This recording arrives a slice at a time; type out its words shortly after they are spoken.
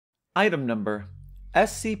Item Number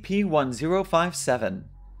SCP-1057.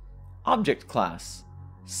 Object Class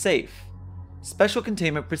Safe. Special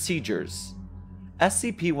Containment Procedures.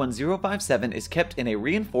 SCP-1057 is kept in a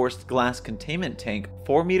reinforced glass containment tank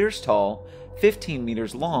 4 meters tall, 15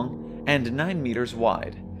 meters long, and 9 meters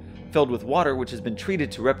wide, filled with water which has been treated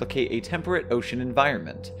to replicate a temperate ocean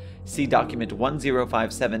environment. See Document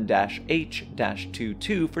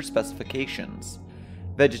 1057-H-22 for specifications.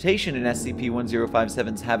 Vegetation in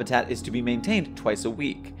SCP-1057's habitat is to be maintained twice a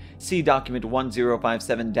week. See Document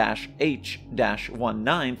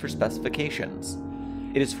 1057-H-19 for specifications.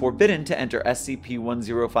 It is forbidden to enter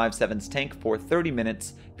SCP-1057's tank for 30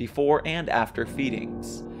 minutes before and after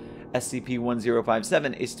feedings.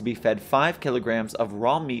 SCP-1057 is to be fed 5 kilograms of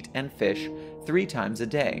raw meat and fish 3 times a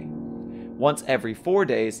day. Once every 4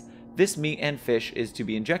 days, this meat and fish is to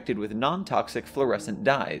be injected with non-toxic fluorescent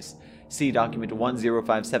dyes. See Document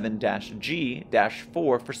 1057-G-4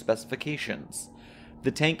 for specifications.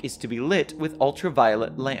 The tank is to be lit with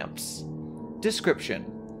ultraviolet lamps. Description: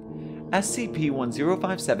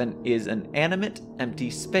 SCP-1057 is an animate, empty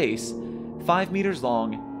space, 5 meters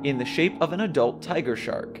long, in the shape of an adult tiger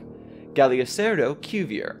shark, Galliacerdo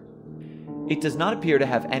cuvier. It does not appear to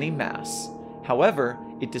have any mass. However,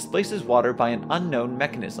 it displaces water by an unknown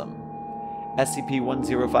mechanism.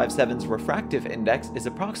 SCP-1057's refractive index is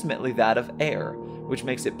approximately that of air, which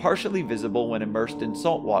makes it partially visible when immersed in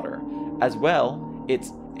salt water. As well,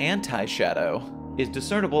 its anti-shadow is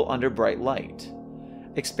discernible under bright light.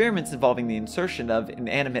 Experiments involving the insertion of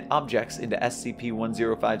inanimate objects into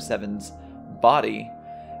SCP-1057's body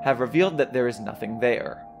have revealed that there is nothing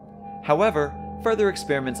there. However, further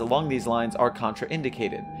experiments along these lines are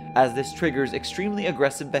contraindicated, as this triggers extremely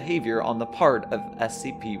aggressive behavior on the part of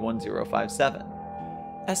SCP-1057.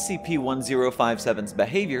 SCP-1057's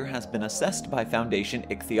behavior has been assessed by Foundation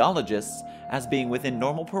ichthyologists as being within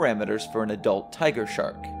normal parameters for an adult tiger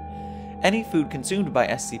shark. Any food consumed by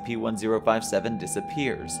SCP-1057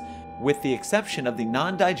 disappears, with the exception of the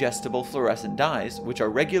non-digestible fluorescent dyes, which are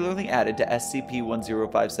regularly added to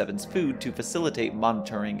SCP-1057's food to facilitate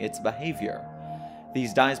monitoring its behavior.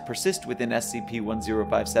 These dyes persist within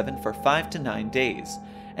SCP-1057 for 5 to 9 days,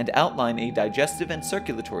 and outline a digestive and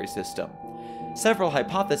circulatory system. Several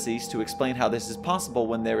hypotheses to explain how this is possible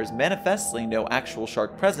when there is manifestly no actual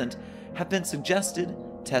shark present have been suggested,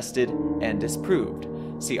 tested, and disproved.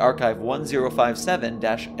 See Archive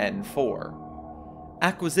 1057-N4.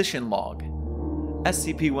 Acquisition Log.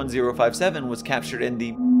 SCP-1057 was captured in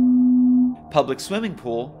the public swimming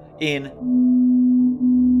pool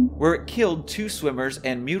where it killed 2 swimmers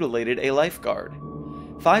and mutilated a lifeguard.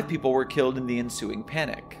 5 people were killed in the ensuing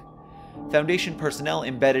panic. Foundation personnel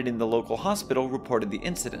embedded in the local hospital reported the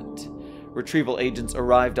incident. Retrieval agents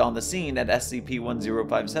arrived on the scene and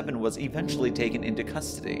SCP-1057 was eventually taken into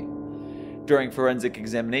custody. During forensic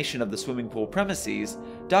examination of the swimming pool premises,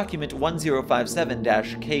 Document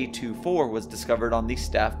 1057-K24 was discovered on the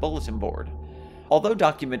staff bulletin board. Although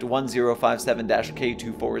Document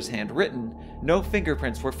 1057-K24 is handwritten, no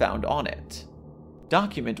fingerprints were found on it.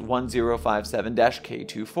 Document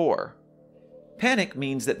 1057-K24. Panic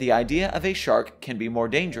means that the idea of a shark can be more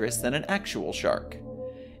dangerous than an actual shark.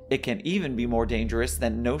 It can even be more dangerous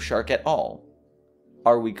than no shark at all.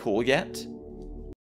 Are we cool yet?